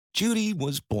Judy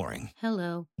was boring.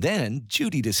 Hello. Then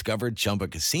Judy discovered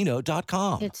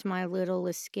ChumbaCasino.com. It's my little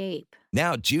escape.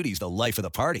 Now Judy's the life of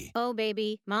the party. Oh,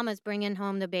 baby, mama's bringing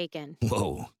home the bacon.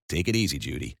 Whoa, take it easy,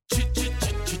 Judy.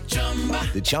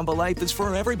 The Chumba life is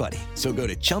for everybody. So go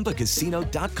to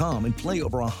ChumbaCasino.com and play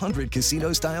over 100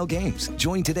 casino-style games.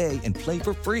 Join today and play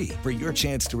for free for your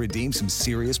chance to redeem some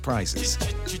serious prizes.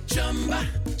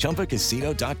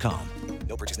 ChumbaCasino.com.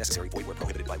 No purchase necessary. Void where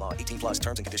prohibited by law. 18 plus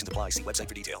terms and conditions apply. See website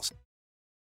for details.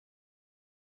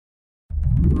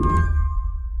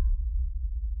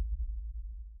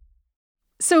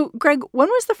 So, Greg, when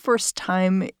was the first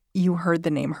time you heard the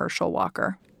name Herschel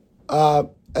Walker?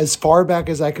 As far back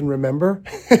as I can remember,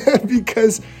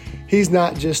 because he's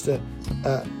not just an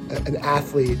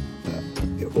athlete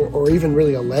or even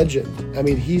really a legend. I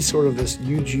mean, he's sort of this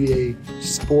UGA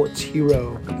sports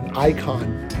hero, an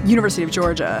icon. University of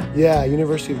Georgia. Yeah,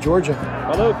 University of Georgia.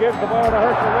 Malou gives the ball to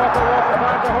Herschel Walker. Walker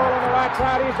finds a hole on the right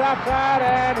side. He's outside,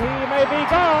 and he may be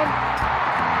gone.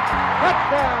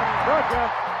 Touchdown,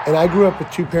 Georgia. And I grew up with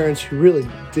two parents who really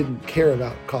didn't care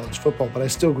about college football, but I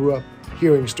still grew up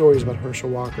hearing stories about Herschel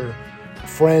Walker,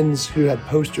 friends who had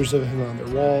posters of him on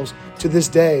their walls. To this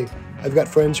day, I've got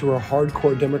friends who are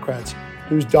hardcore Democrats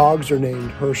whose dogs are named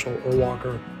Herschel or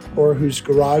Walker, or whose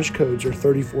garage codes are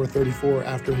 3434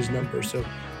 after his number. So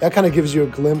that kind of gives you a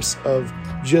glimpse of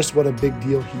just what a big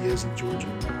deal he is in Georgia.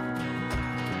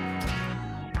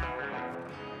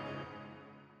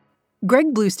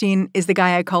 Greg Bluestein is the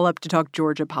guy I call up to talk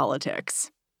Georgia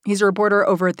politics. He's a reporter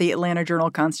over at the Atlanta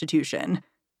Journal-Constitution.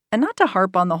 And not to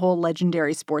harp on the whole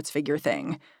legendary sports figure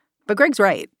thing, but Greg's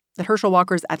right that Herschel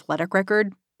Walker's athletic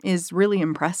record is really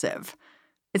impressive.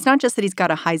 It's not just that he's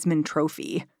got a Heisman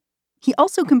Trophy. He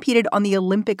also competed on the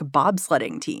Olympic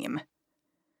bobsledding team.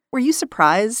 Were you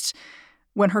surprised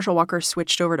when Herschel Walker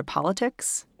switched over to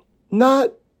politics?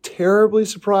 Not terribly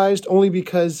surprised, only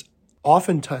because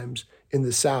oftentimes in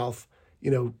the South,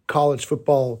 college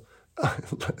football,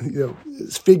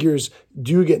 figures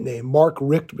do get named. Mark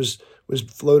Richt was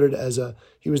floated as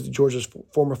he was Georgia's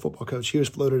former football coach. He was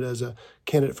floated as a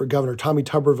candidate for governor. Tommy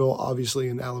Tuberville, obviously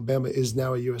in Alabama, is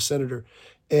now a U.S. senator.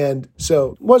 And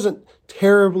so it wasn't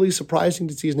terribly surprising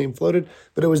to see his name floated,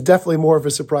 but it was definitely more of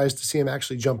a surprise to see him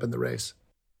actually jump in the race.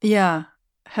 Yeah.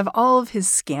 Have all of his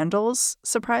scandals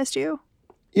surprised you?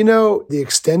 The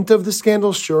extent of the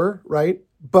scandals, sure, right?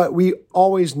 But we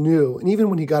always knew, and even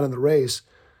when he got in the race,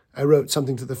 I wrote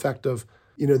something to the effect of,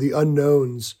 the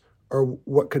unknowns are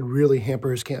what could really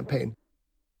hamper his campaign.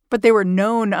 But they were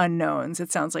known unknowns,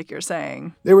 it sounds like you're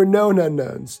saying. They were known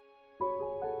unknowns.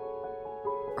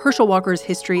 Herschel Walker's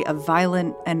history of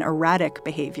violent and erratic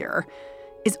behavior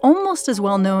is almost as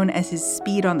well known as his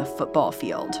speed on the football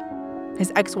field.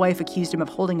 His ex-wife accused him of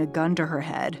holding a gun to her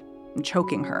head and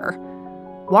choking her.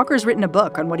 Walker's written a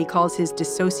book on what he calls his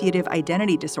dissociative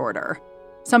identity disorder.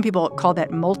 Some people call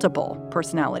that multiple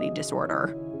personality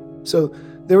disorder. So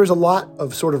there was a lot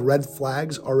of sort of red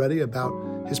flags already about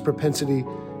his propensity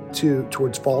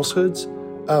towards falsehoods,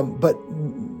 but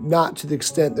not to the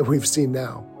extent that we've seen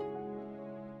now.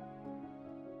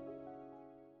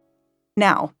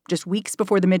 Now, just weeks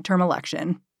before the midterm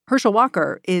election, Herschel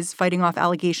Walker is fighting off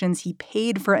allegations he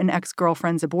paid for an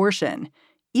ex-girlfriend's abortion,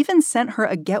 even sent her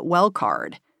a get-well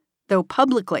card, though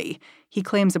publicly he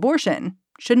claims abortion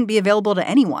shouldn't be available to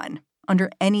anyone under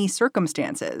any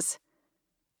circumstances.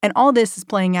 And all this is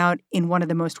playing out in one of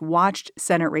the most watched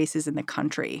Senate races in the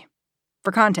country.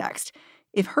 For context,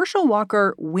 if Herschel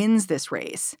Walker wins this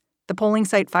race, the polling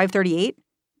site 538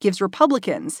 gives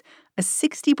Republicans a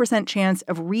 60% chance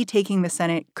of retaking the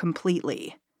Senate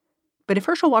completely. But if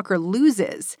Herschel Walker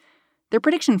loses, their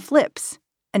prediction flips,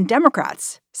 and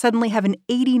Democrats suddenly have an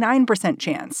 89%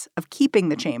 chance of keeping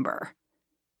the chamber.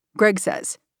 Greg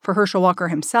says, for Herschel Walker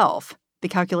himself, the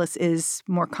calculus is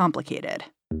more complicated.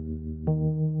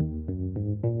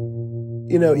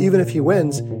 Even if he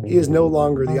wins, he is no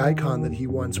longer the icon that he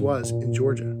once was in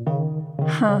Georgia.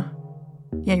 Huh.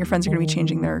 Yeah, your friends are going to be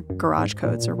changing their garage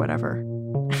codes or whatever.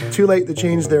 Too late to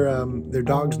change their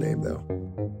dog's name, though.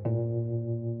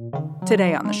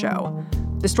 Today on the show,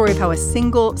 the story of how a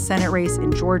single Senate race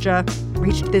in Georgia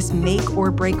reached this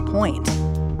make-or-break point.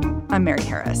 I'm Mary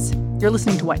Harris. You're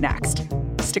listening to What Next?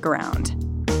 Stick around.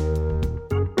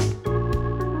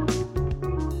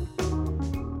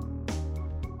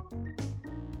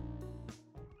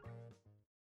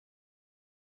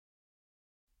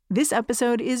 This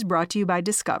episode is brought to you by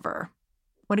Discover.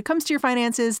 When it comes to your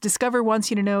finances, Discover wants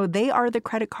you to know they are the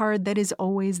credit card that is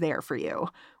always there for you.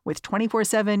 With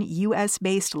 24/7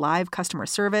 U.S.-based live customer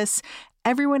service,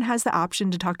 everyone has the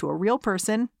option to talk to a real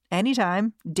person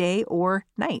anytime, day or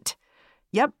night.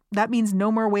 Yep, That means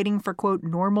no more waiting for, quote,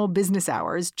 normal business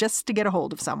hours just to get a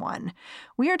hold of someone.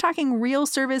 We are talking real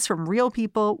service from real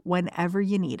people whenever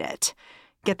you need it.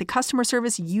 Get the customer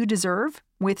service you deserve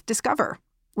with Discover.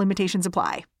 Limitations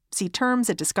apply. See terms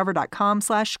at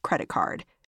discover.com/creditcard.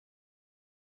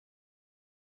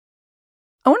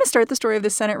 I want to start the story of the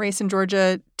Senate race in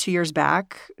Georgia 2 years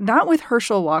back, not with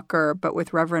Herschel Walker, but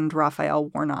with Reverend Raphael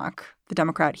Warnock, the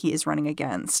Democrat he is running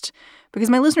against. Because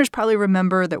my listeners probably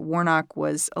remember that Warnock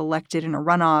was elected in a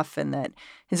runoff and that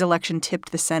his election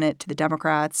tipped the Senate to the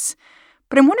Democrats.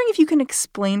 But I'm wondering if you can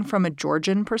explain from a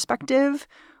Georgian perspective,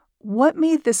 what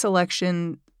made this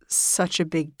election such a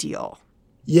big deal?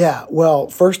 Yeah, well,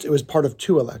 first it was part of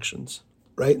two elections,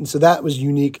 right? And so that was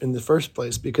unique in the first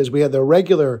place because we had the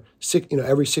regular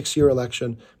every 6-year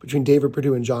election between David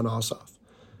Perdue and Jon Ossoff.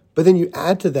 But then you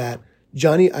add to that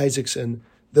Johnny Isakson,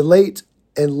 the late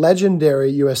and legendary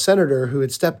U.S. Senator who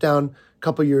had stepped down a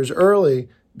couple years early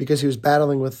because he was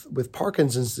battling with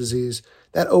Parkinson's disease.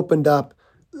 That opened up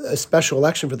a special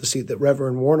election for the seat that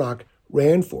Reverend Warnock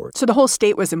ran for. So the whole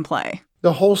state was in play.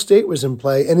 The whole state was in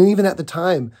play. And even at the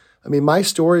time, I mean, my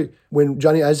story when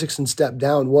Johnny Isakson stepped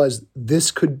down was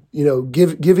this could,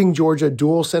 giving Georgia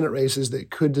dual Senate races that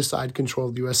could decide control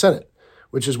of the U.S. Senate,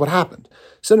 which is what happened.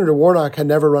 Senator Warnock had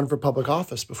never run for public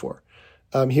office before.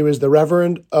 He was the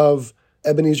Reverend of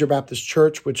Ebenezer Baptist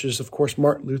Church, which is, of course,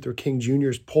 Martin Luther King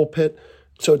Jr.'s pulpit.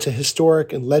 So it's a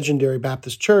historic and legendary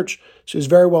Baptist church. So he's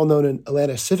very well known in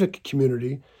Atlanta civic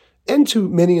community and to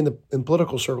many in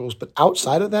political circles. But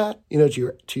outside of that,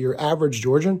 to your average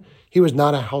Georgian, he was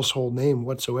not a household name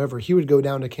whatsoever. He would go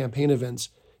down to campaign events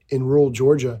in rural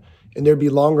Georgia, and there'd be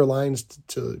longer lines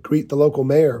to greet the local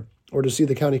mayor or to see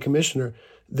the county commissioner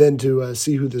than to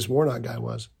see who this Warnock guy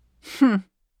was.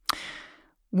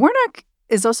 Warnock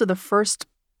is also the first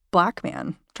Black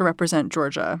man to represent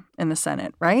Georgia in the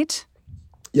Senate, right?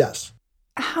 Yes.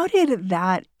 How did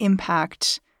that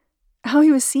impact how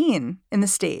he was seen in the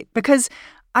state? Because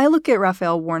I look at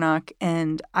Raphael Warnock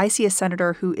and I see a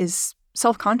senator who is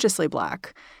self-consciously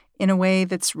Black in a way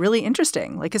that's really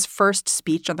interesting. Like his first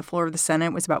speech on the floor of the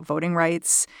Senate was about voting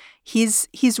rights. He's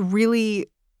really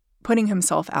putting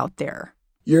himself out there.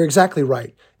 You're exactly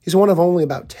right. He's one of only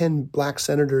about 10 Black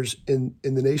senators in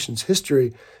the nation's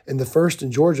history, and the first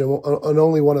in Georgia, and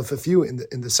only one of a few in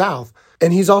the South.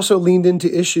 And he's also leaned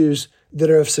into issues that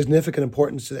are of significant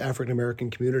importance to the African-American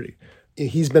community.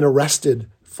 He's been arrested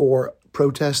for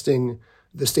protesting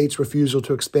the state's refusal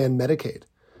to expand Medicaid.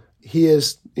 He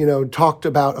has, talked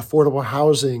about affordable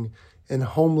housing and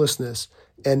homelessness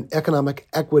and economic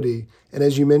equity, and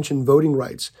as you mentioned, voting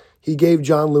rights. He gave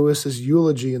John Lewis's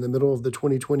eulogy in the middle of the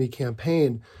 2020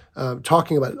 campaign,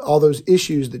 talking about all those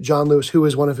issues that John Lewis, who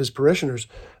was one of his parishioners,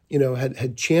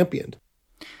 had championed.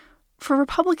 For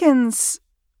Republicans,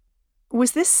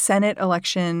 was this Senate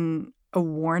election a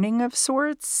warning of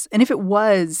sorts? And if it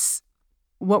was,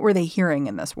 what were they hearing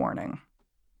in this warning?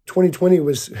 2020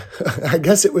 was, I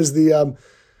guess it was the,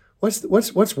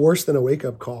 what's worse than a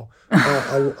wake-up call?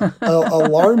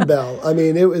 Alarm bell. I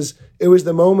mean, it was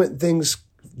the moment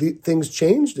things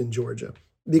changed in Georgia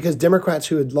because Democrats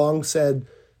who had long said,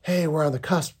 hey, we're on the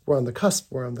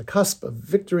cusp of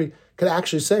victory, could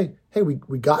actually say, hey,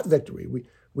 we got victory.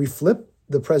 We flipped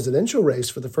the presidential race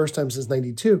for the first time since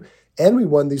 92, and we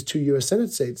won these 2 U.S.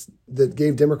 Senate seats that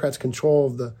gave Democrats control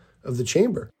of the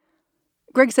chamber.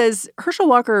 Greg says Herschel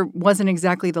Walker wasn't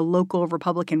exactly the local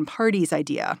Republican Party's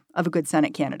idea of a good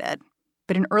Senate candidate.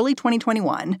 But in early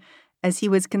 2021, as he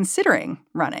was considering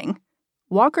running,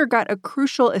 Walker got a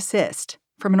crucial assist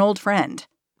from an old friend,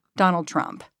 Donald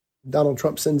Trump. Donald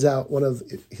Trump sends out one of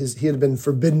he had been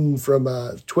forbidden from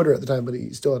Twitter at the time, but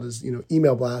he still had his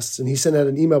email blasts. And he sent out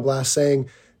an email blast saying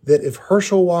that if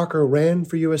Herschel Walker ran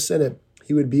for U.S. Senate,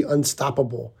 he would be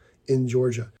unstoppable in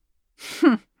Georgia.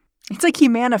 It's like he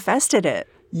manifested it.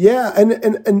 Yeah.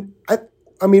 And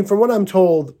I mean, from what I'm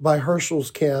told by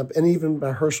Herschel's camp and even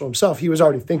by Herschel himself, he was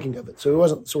already thinking of it. So he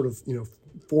wasn't sort of,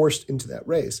 forced into that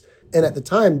race. And at the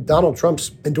time, Donald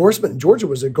Trump's endorsement in Georgia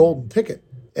was a golden ticket.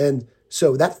 And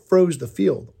so that froze the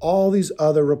field. All these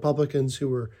other Republicans who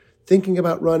were thinking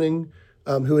about running,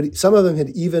 some of them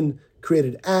had even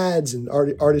created ads and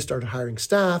already started hiring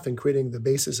staff and creating the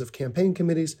basis of campaign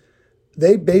committees.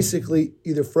 They basically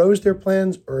either froze their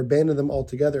plans or abandoned them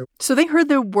altogether. So they heard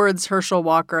the words Herschel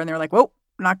Walker and they're like, whoa,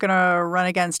 I'm not going to run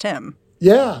against him.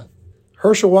 Yeah.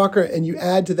 Herschel Walker, and you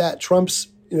add to that Trump's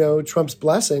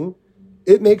blessing,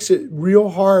 it makes it real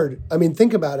hard. I mean,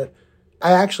 think about it.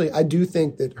 I do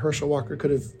think that Herschel Walker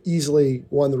could have easily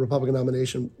won the Republican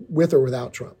nomination with or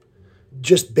without Trump.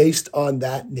 just based on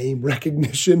that name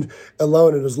recognition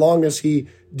alone. And as long as he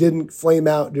didn't flame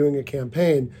out doing a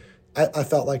campaign, I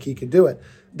felt like he could do it.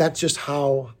 That's just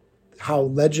how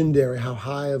legendary, how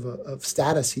high of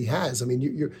status he has. I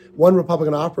mean, one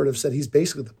Republican operative said he's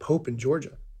basically the Pope in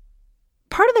Georgia.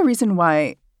 Part of the reason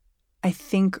why I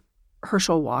think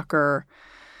Herschel Walker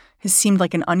has seemed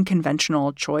like an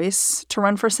unconventional choice to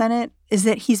run for Senate is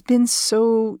that he's been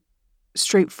so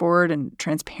straightforward and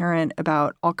transparent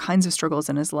about all kinds of struggles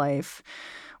in his life.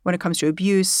 When it comes to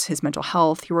abuse, his mental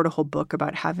health, he wrote a whole book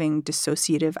about having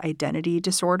dissociative identity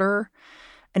disorder.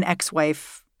 An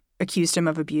ex-wife accused him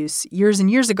of abuse years and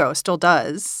years ago, still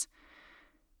does.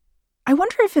 I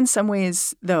wonder if in some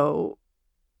ways, though,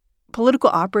 political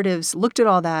operatives looked at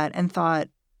all that and thought,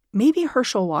 maybe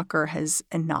Herschel Walker has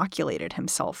inoculated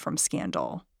himself from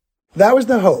scandal. That was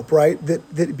the hope, right?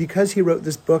 That because he wrote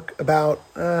this book about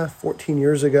 14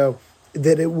 years ago,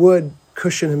 that it would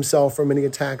cushion himself from any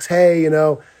attacks. Hey,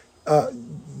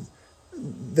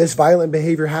 this violent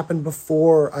behavior happened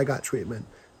before I got treatment.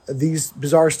 These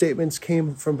bizarre statements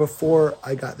came from before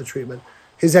I got the treatment.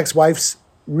 His ex-wife's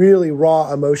really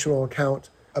raw emotional account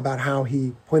about how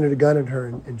he pointed a gun at her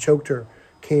and choked her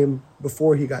came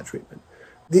before he got treatment.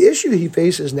 The issue he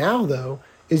faces now, though,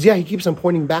 is, he keeps on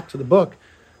pointing back to the book,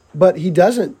 but he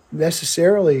doesn't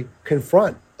necessarily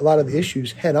confront a lot of the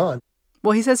issues head on.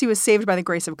 Well, he says he was saved by the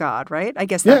grace of God, right? I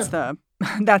guess that's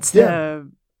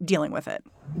the dealing with it.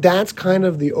 That's kind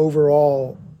of the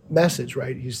overall message,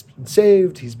 right? He's been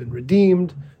saved, he's been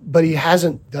redeemed, but he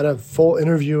hasn't done a full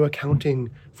interview accounting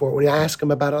for it. When you ask him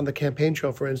about it on the campaign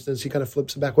trail, for instance, he kind of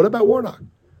flips it back. What about Warnock?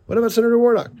 What about Senator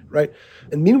Warnock, right?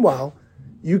 And meanwhile,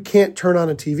 you can't turn on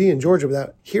a TV in Georgia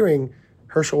without hearing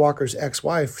Herschel Walker's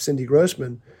ex-wife, Cindy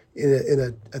Grossman, in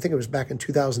a I think it was back in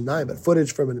 2009, but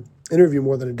footage from an interview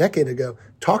more than a decade ago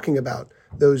talking about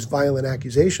those violent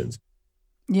accusations.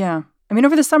 Yeah. I mean,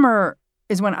 over the summer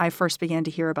is when I first began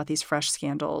to hear about these fresh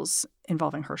scandals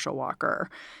involving Herschel Walker.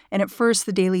 And at first,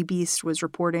 the Daily Beast was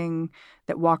reporting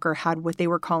that Walker had what they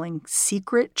were calling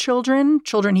secret children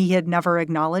he had never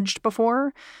acknowledged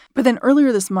before. But then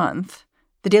earlier this month,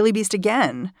 the Daily Beast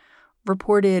again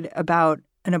reported about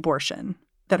an abortion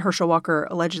that Herschel Walker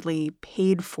allegedly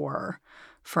paid for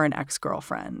an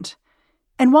ex-girlfriend.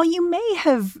 And while you may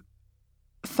have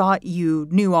thought you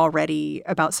knew already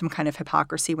about some kind of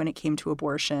hypocrisy when it came to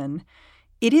abortion,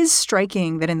 it is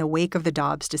striking that in the wake of the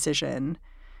Dobbs decision,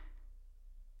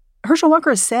 Herschel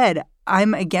Walker said,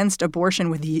 I'm against abortion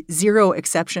with zero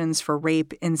exceptions for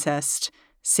rape, incest,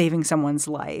 saving someone's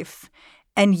life.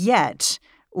 And yet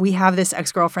we have this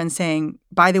ex-girlfriend saying,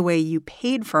 by the way, you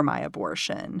paid for my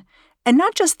abortion. And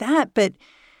not just that, but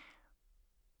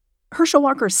Herschel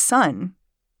Walker's son,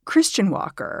 Christian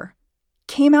Walker,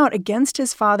 came out against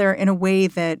his father in a way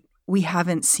that we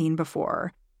haven't seen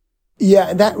before. Yeah,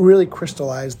 and that really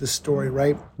crystallized the story,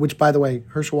 right? Which, by the way,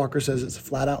 Herschel Walker says it's a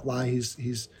flat-out lie.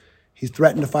 He's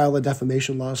threatened to file a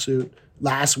defamation lawsuit.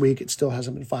 Last week, it still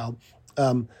hasn't been filed.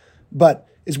 But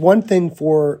it's one thing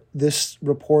for this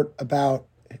report about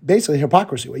basically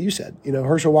hypocrisy, what you said.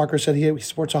 Herschel Walker said he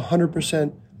supports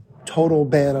 100% total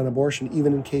ban on abortion,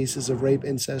 even in cases of rape,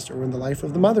 incest, or when the life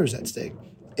of the mother is at stake.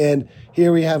 And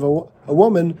here we have a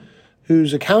woman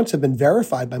whose accounts have been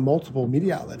verified by multiple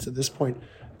media outlets at this point,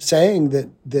 saying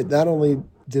that not only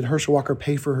did Herschel Walker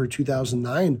pay for her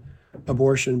 2009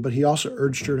 abortion, but he also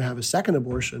urged her to have a second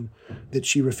abortion that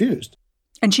she refused.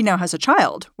 And she now has a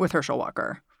child with Herschel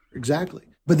Walker. Exactly.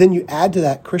 But then you add to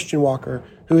that Christian Walker,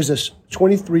 who is a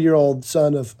 23-year-old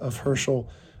son of Herschel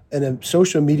and a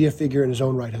social media figure in his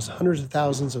own right, has hundreds of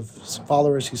thousands of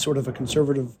followers. He's sort of a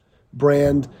conservative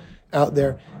brand out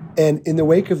there. And in the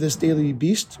wake of this Daily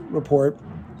Beast report,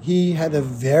 he had a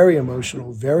very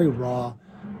emotional, very raw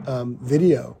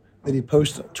video that he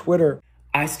posted on Twitter.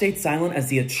 I stayed silent as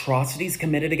the atrocities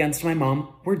committed against my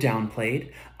mom were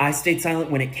downplayed. I stayed silent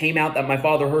when it came out that my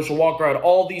father, Herschel Walker, had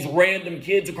all these random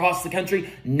kids across the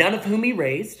country, none of whom he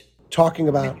raised. Talking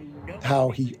about how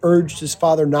he urged his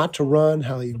father not to run,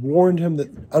 how he warned him that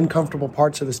uncomfortable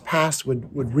parts of his past would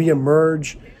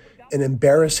reemerge and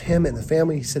embarrass him and the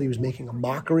family. He said he was making a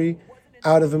mockery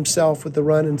out of himself with the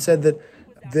run, and said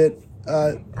that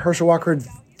Herschel Walker had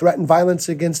threatened violence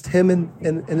against him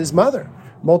and his mother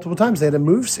multiple times. They had to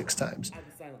move 6 times.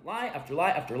 Lie after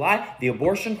lie after lie. The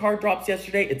abortion card drops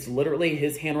yesterday. It's literally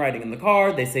his handwriting in the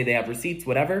card. They say they have receipts,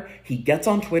 whatever. He gets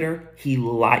on Twitter. He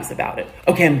lies about it.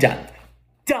 Okay, I'm done.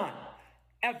 Done.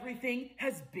 Everything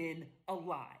has been a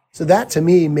lie. So that, to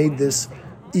me, made this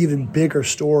even bigger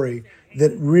story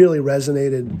that really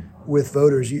resonated with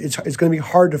voters. It's going to be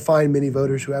hard to find many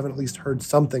voters who haven't at least heard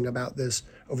something about this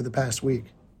over the past week.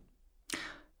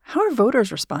 How are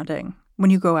voters responding when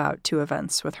you go out to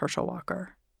events with Herschel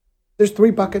Walker? There's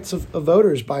three buckets of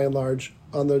voters, by and large,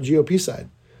 on the GOP side.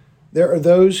 There are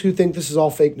those who think this is all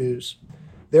fake news.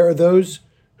 There are those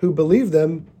who believe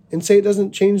them and say it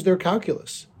doesn't change their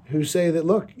calculus, who say that,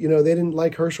 look, they didn't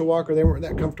like Herschel Walker. They weren't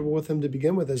that comfortable with him to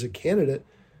begin with as a candidate,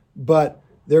 but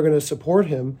they're going to support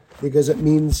him because it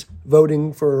means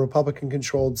voting for a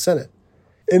Republican-controlled Senate.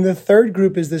 And the third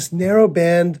group is this narrow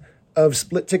band of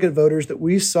split-ticket voters that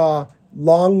we saw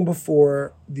long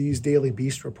before these Daily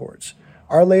Beast reports.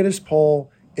 Our latest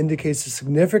poll indicates a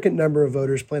significant number of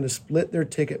voters plan to split their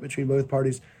ticket between both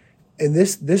parties. And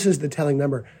this is the telling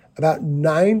number. About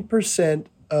 9%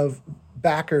 of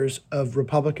backers of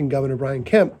Republican Governor Brian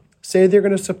Kemp say they're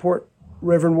going to support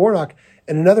Reverend Warnock,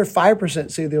 and another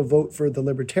 5% say they'll vote for the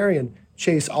Libertarian,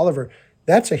 Chase Oliver.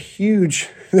 That's a huge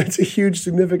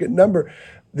significant number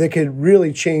that could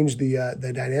really change the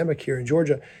dynamic here in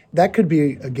Georgia. That could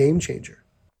be a game changer.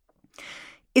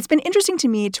 It's been interesting to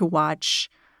me to watch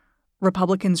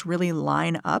Republicans really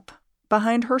line up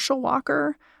behind Herschel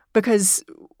Walker because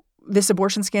this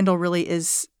abortion scandal really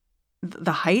is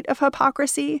the height of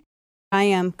hypocrisy. I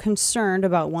am concerned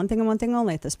about one thing and one thing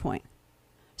only at this point.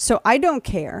 So I don't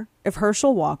care if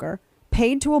Herschel Walker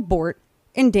paid to abort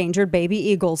endangered baby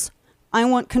eagles. I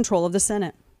want control of the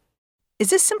Senate. Is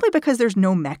this simply because there's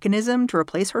no mechanism to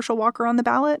replace Herschel Walker on the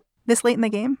ballot this late in the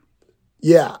game?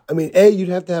 Yeah. I mean, you'd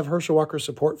have to have Herschel Walker's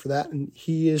support for that. And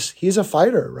he's a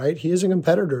fighter, right? He is a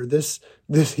competitor.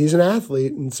 He's an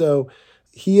athlete. And so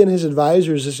he and his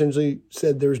advisors essentially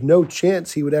said there's no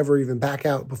chance he would ever even back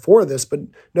out before this. But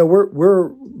no,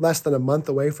 we're less than a month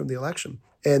away from the election,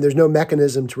 and there's no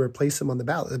mechanism to replace him on the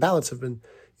ballot. The ballots have been,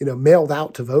 mailed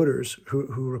out to voters who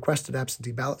requested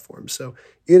absentee ballot forms. So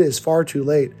it is far too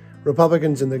late.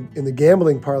 Republicans in the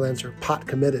gambling parlance are pot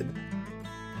committed.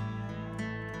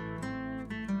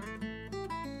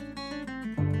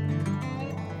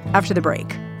 After the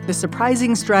break, the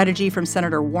surprising strategy from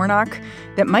Senator Warnock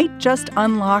that might just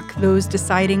unlock those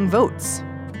deciding votes.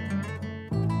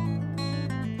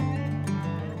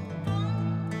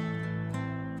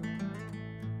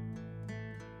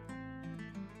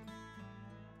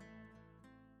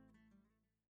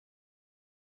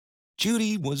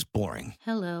 Judy was boring.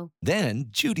 Hello. Then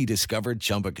Judy discovered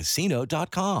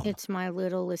ChumbaCasino.com. It's my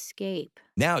little escape.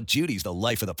 Now Judy's the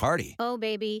life of the party. Oh,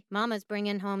 baby, mama's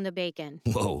bringing home the bacon.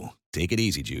 Whoa, take it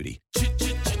easy, Judy.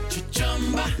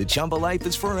 The Chumba life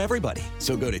is for everybody.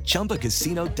 So go to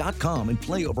ChumbaCasino.com and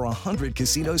play over 100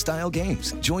 casino-style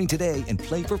games. Join today and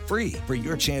play for free for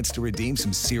your chance to redeem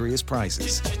some serious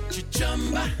prizes.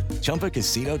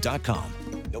 ChumbaCasino.com.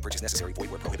 No purchase necessary. Void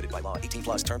where prohibited by law.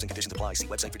 18+ terms and conditions apply. See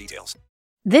website for details.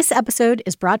 This episode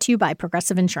is brought to you by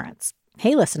Progressive Insurance.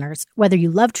 Hey, listeners, whether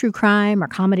you love true crime or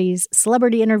comedies,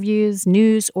 celebrity interviews,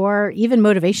 news, or even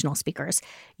motivational speakers,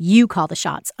 you call the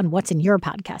shots on what's in your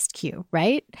podcast queue,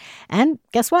 right? And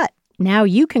guess what? Now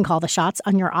you can call the shots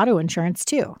on your auto insurance,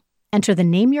 too. Enter the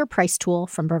Name Your Price tool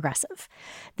from Progressive.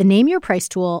 The Name Your Price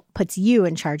tool puts you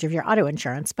in charge of your auto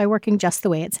insurance by working just the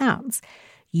way it sounds.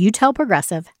 You tell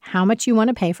Progressive how much you want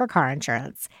to pay for car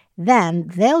insurance. Then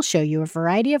they'll show you a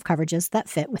variety of coverages that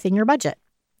fit within your budget,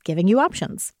 giving you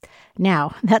options.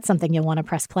 Now, that's something you'll want to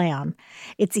press play on.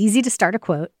 It's easy to start a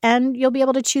quote, and you'll be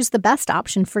able to choose the best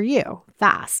option for you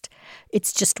fast.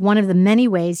 It's just one of the many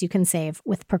ways you can save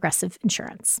with Progressive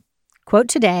Insurance. Quote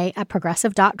today at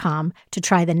Progressive.com to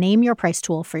try the Name Your Price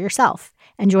tool for yourself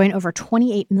and join over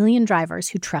 28 million drivers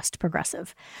who trust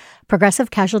Progressive.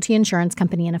 Progressive Casualty Insurance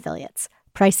Company and Affiliates.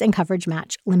 Price and coverage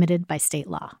match limited by state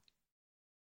law.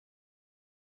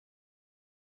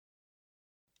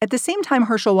 At the same time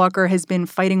Herschel Walker has been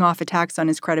fighting off attacks on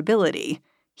his credibility,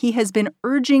 he has been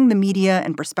urging the media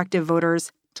and prospective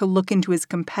voters to look into his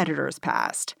competitors'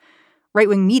 past.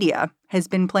 Right-wing media has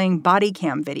been playing body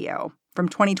cam video from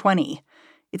 2020.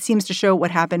 It seems to show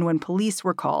what happened when police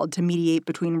were called to mediate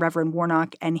between Reverend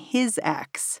Warnock and his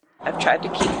ex. I've tried to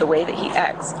keep the way that he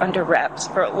acts under wraps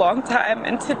for a long time,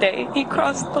 and today he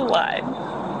crossed the line.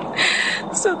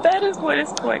 So that is what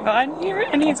is going on here,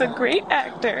 and he's a great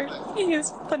actor. He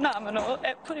is phenomenal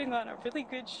at putting on a really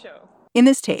good show. In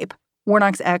this tape,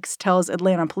 Warnock's ex tells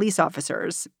Atlanta police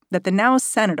officers that the now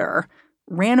senator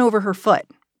ran over her foot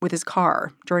with his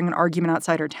car during an argument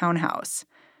outside her townhouse.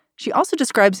 She also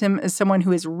describes him as someone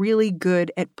who is really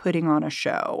good at putting on a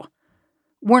show.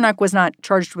 Warnock was not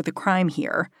charged with a crime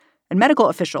here, and medical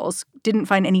officials didn't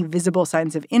find any visible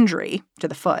signs of injury to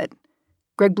the foot.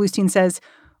 Greg Bluestein says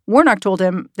Warnock told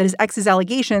him that his ex's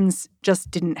allegations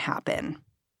just didn't happen.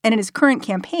 And in his current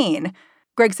campaign,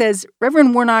 Greg says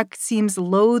Reverend Warnock seems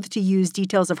loath to use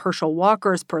details of Herschel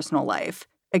Walker's personal life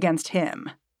against him.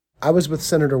 I was with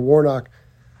Senator Warnock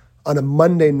on a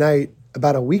Monday night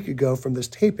about a week ago from this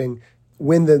taping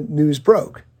when the news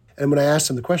broke. And when I asked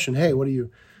him the question, hey,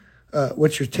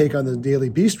 what's your take on the Daily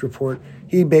Beast report?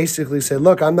 He basically said,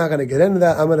 look, I'm not going to get into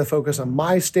that. I'm going to focus on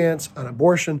my stance on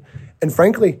abortion. And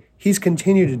frankly, he's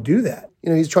continued to do that.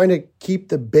 He's trying to keep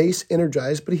the base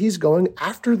energized, but he's going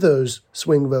after those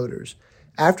swing voters,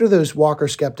 after those Walker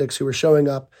skeptics who are showing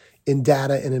up in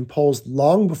data and in polls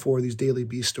long before these Daily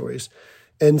Beast stories.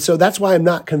 And so that's why I'm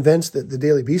not convinced that the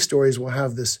Daily Beast stories will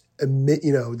have this,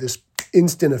 this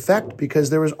instant effect,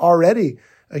 because there was already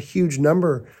a huge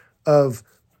number of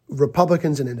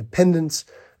Republicans and independents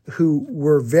who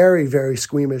were very, very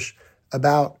squeamish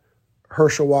about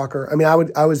Herschel Walker. I mean,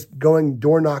 I was going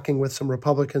door knocking with some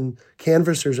Republican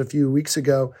canvassers a few weeks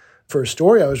ago for a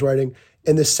story I was writing,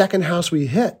 and the second house we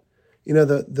hit,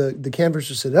 the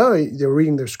canvassers said, oh, they were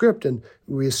reading their script, and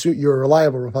we assume you're a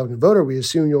reliable Republican voter. We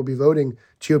assume you'll be voting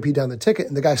GOP down the ticket.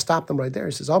 And the guy stopped them right there.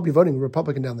 He says, I'll be voting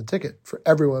Republican down the ticket for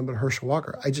everyone but Herschel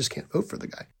Walker. I just can't vote for the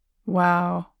guy.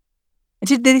 Wow.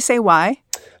 Did he say why?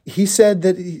 He said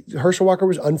that Herschel Walker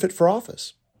was unfit for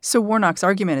office. So Warnock's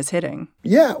argument is hitting.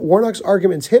 Yeah, Warnock's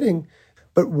argument's hitting.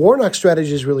 But Warnock's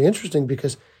strategy is really interesting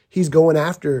because he's going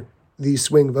after these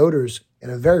swing voters in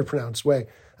a very pronounced way.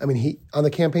 I mean, he on the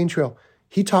campaign trail,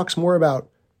 he talks more about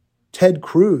Ted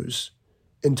Cruz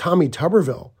and Tommy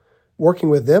Tuberville, working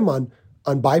with them on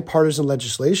bipartisan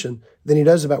legislation, than he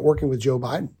does about working with Joe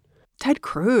Biden. Ted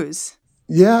Cruz.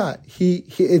 Yeah, he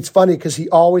it's funny because he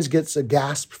always gets a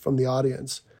gasp from the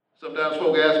audience. Sometimes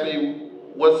folks ask me,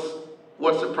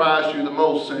 what surprised you the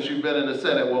most since you've been in the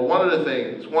Senate? Well, one of the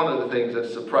things that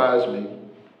surprised me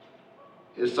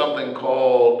is something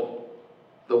called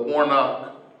the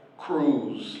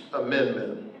Warnock-Cruz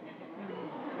Amendment.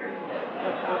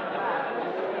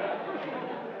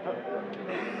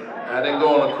 I didn't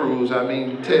go on a cruise, I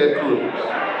mean Ted Cruz.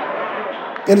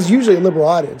 And it's usually a liberal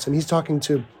audience, and he's talking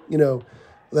to,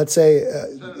 let's say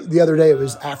the other day it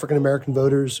was African-American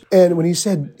voters. And when he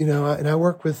said, and I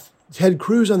work with Ted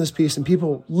Cruz on this piece, and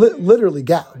people literally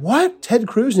got, what? Ted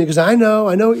Cruz? And he goes, I know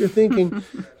what you're thinking.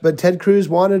 But Ted Cruz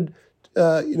wanted,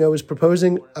 was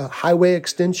proposing a highway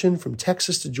extension from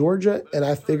Texas to Georgia, and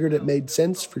I figured it made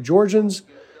sense for Georgians,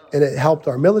 and it helped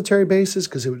our military bases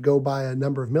because it would go by a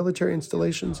number of military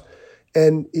installations.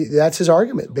 And that's his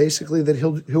argument, basically, that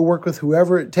he'll work with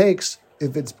whoever it takes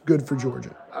if it's good for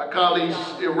Georgia. Our colleagues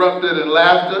erupted in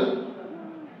laughter.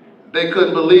 They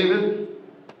couldn't believe it,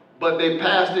 but they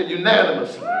passed it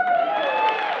unanimously.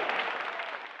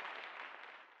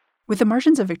 With the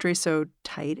margins of victory so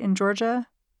tight in Georgia,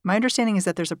 my understanding is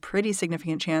that there's a pretty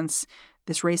significant chance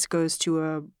this race goes to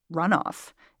a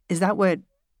runoff. Is that what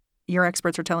your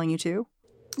experts are telling you too?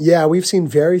 Yeah, we've seen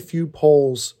very few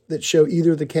polls that show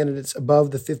either of the candidates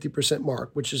above the 50%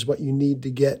 mark, which is what you need to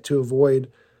get to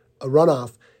avoid a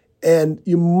runoff. And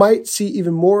you might see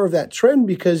even more of that trend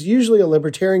because usually a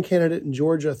libertarian candidate in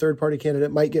Georgia, a third-party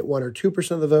candidate, might get 1 or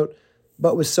 2% of the vote.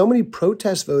 But with so many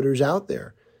protest voters out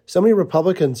there, so many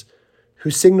Republicans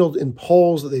who signaled in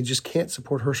polls that they just can't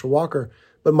support Herschel Walker,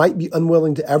 but might be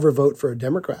unwilling to ever vote for a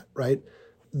Democrat, right?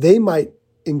 They might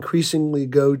increasingly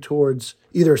go towards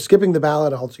either skipping the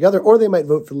ballot altogether, or they might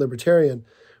vote for Libertarian,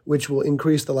 which will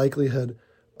increase the likelihood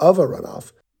of a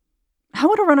runoff. How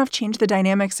would a runoff change the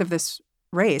dynamics of this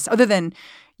race, other than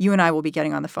you and I will be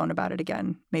getting on the phone about it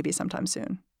again, maybe sometime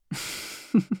soon?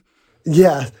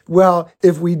 Yeah, well,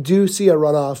 if we do see a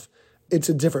runoff, it's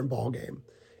a different ballgame.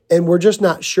 And we're just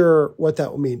not sure what that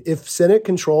will mean. If Senate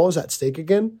control is at stake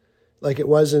again, like it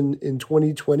was in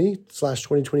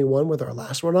 2020/2021 with our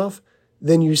last runoff,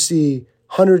 then you see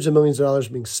hundreds of millions of dollars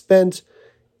being spent.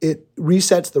 It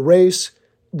resets the race.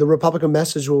 The Republican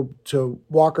message to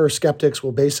Walker skeptics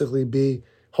will basically be,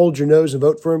 hold your nose and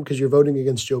vote for him because you're voting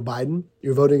against Joe Biden.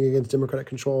 You're voting against Democratic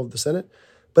control of the Senate.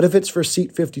 But if it's for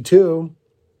seat 52,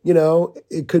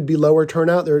 it could be lower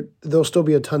turnout. There'll still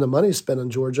be a ton of money spent on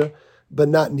Georgia, but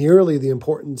not nearly the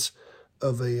importance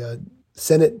of a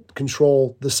Senate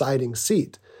control deciding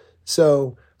seat.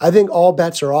 So I think all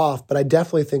bets are off, but I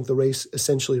definitely think the race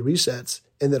essentially resets,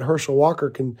 and that Herschel Walker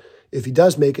can, if he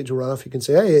does make it to runoff, he can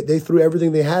say, hey, they threw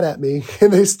everything they had at me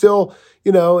and they still,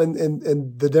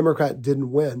 and the Democrat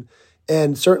didn't win.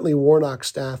 And certainly Warnock's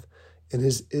staff and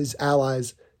his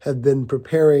allies have been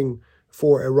preparing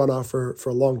for a runoff for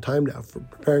a long time now, for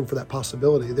preparing for that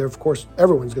possibility. Of course,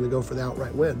 everyone's going to go for the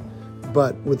outright win.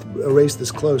 But with a race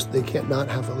this close, they can't not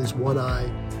have at least one eye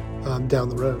down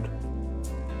the road.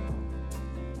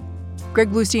 Greg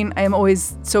Bluestein, I am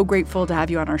always so grateful to have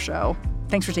you on our show.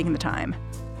 Thanks for taking the time.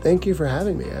 Thank you for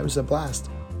having me. It was a blast.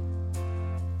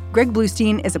 Greg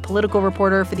Bluestein is a political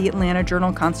reporter for the Atlanta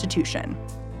Journal-Constitution.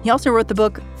 He also wrote the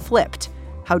book Flipped: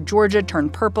 How Georgia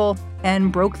Turned Purple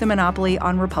and Broke the Monopoly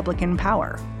on Republican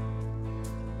Power.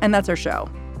 And that's our show.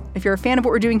 If you're a fan of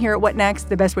what we're doing here at What Next,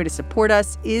 the best way to support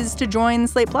us is to join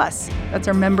Slate Plus. That's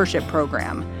our membership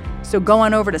program. So go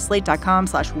on over to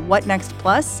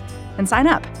slate.com/whatnextplus and sign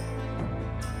up.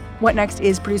 What Next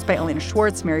is produced by Elena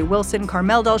Schwartz, Mary Wilson,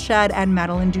 Carmel Delshad, and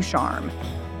Madeline Ducharme.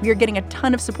 We are getting a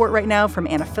ton of support right now from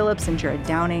Anna Phillips and Jared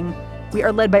Downing. We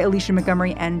are led by Alicia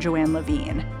Montgomery and Joanne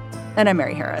Levine. And I'm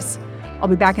Mary Harris. I'll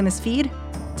be back in this feed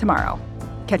tomorrow.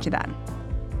 Catch you then.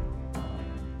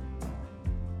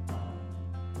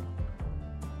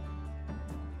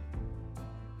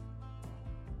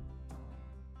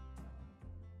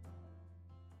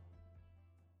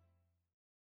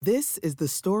 This is the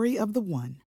story of the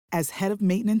one. As head of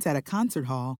maintenance at a concert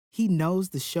hall, he knows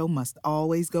the show must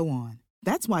always go on.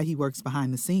 That's why he works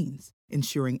behind the scenes,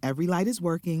 ensuring every light is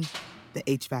working, the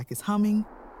HVAC is humming,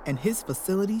 and his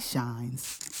facility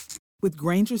shines. With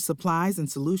Grainger's supplies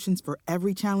and solutions for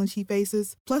every challenge he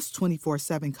faces, plus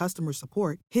 24/7 customer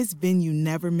support, his venue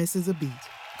never misses a beat.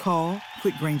 Call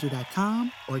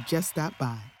quickgrainger.com or just stop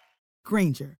by.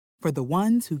 Grainger, for the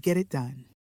ones who get it done.